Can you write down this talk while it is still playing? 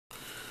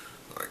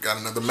Alright, got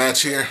another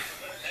match here.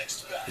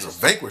 He's a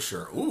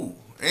Vanquisher. Ooh,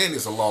 and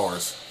he's a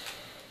Lars.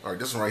 Alright,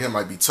 this one right here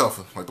might be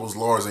tougher. Like, those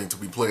Lars ain't to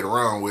be played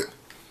around with.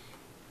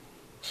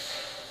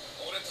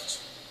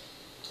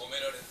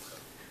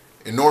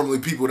 And normally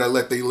people that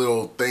let their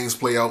little things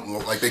play out,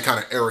 like, they kind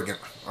of arrogant.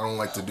 I don't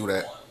like to do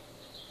that.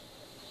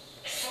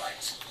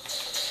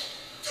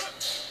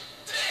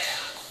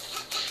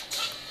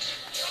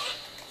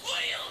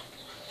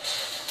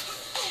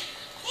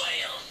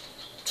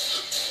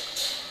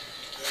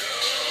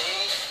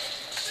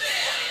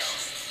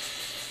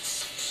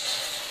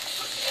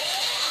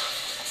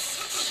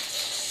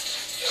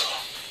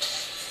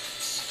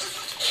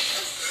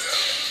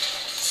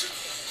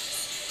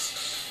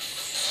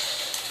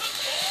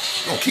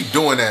 Don't keep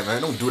doing that,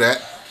 man. Don't do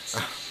that.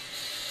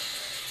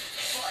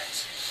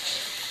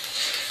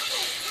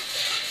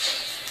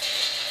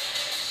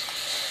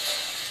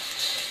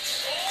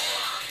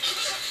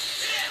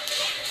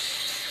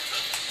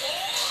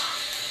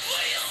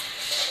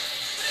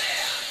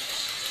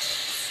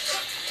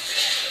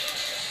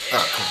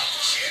 Ah, come on.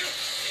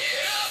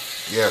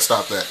 Yeah,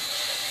 stop that.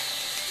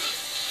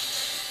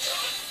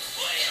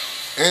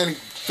 And he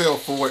fell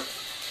for it.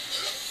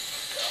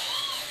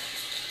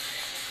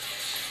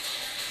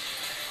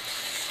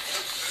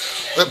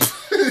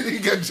 He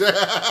got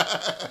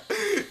jab.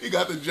 He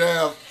got the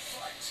jab.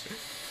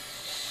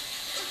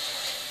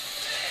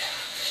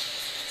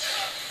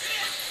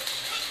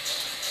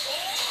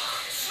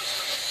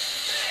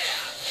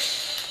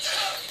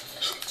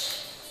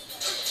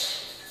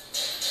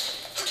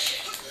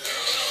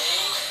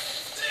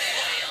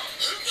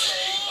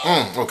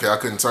 Okay, I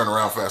couldn't turn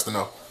around fast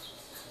enough.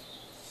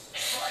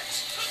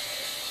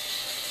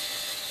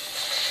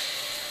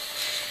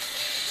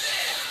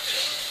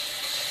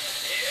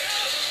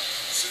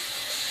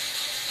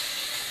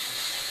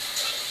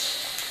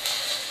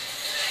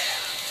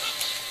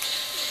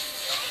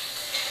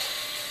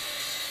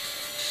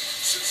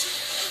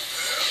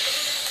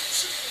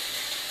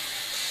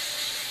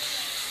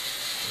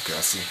 Okay,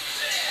 I see.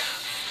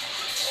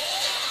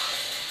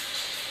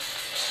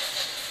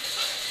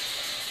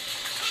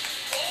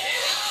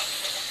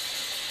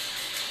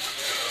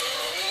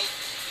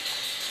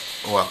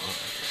 Wow.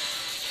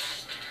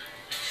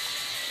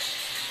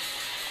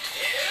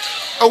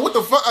 Oh, what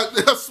the fuck?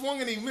 I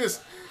swung and he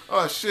missed.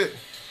 Oh, shit.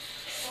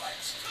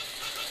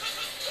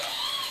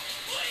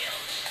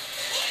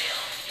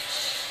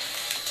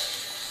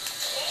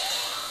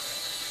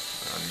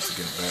 I need to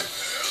get him back.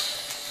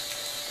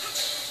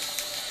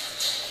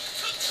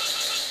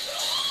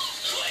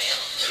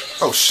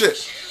 Oh, shit.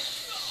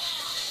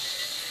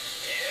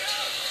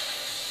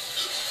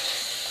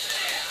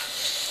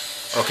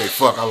 Okay,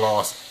 fuck, I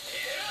lost.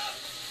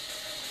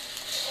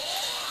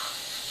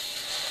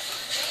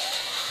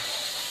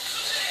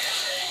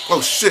 Oh,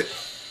 shit.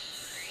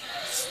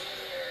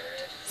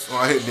 So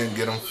I hit didn't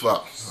get him.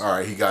 Fuck.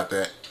 Alright, he got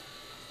that.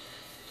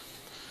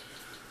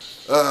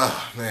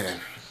 Man.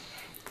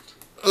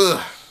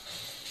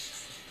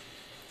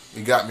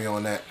 He got me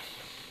on that.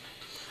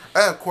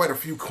 I have quite a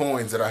few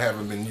coins that I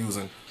haven't been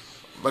using.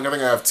 Like, I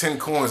think I have 10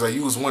 coins. I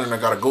used one and I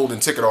got a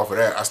golden ticket off of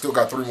that. I still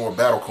got 3 more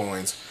battle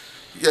coins.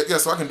 Yeah,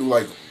 so I can do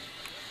like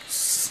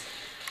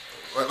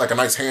a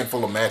nice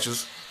handful of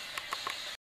matches.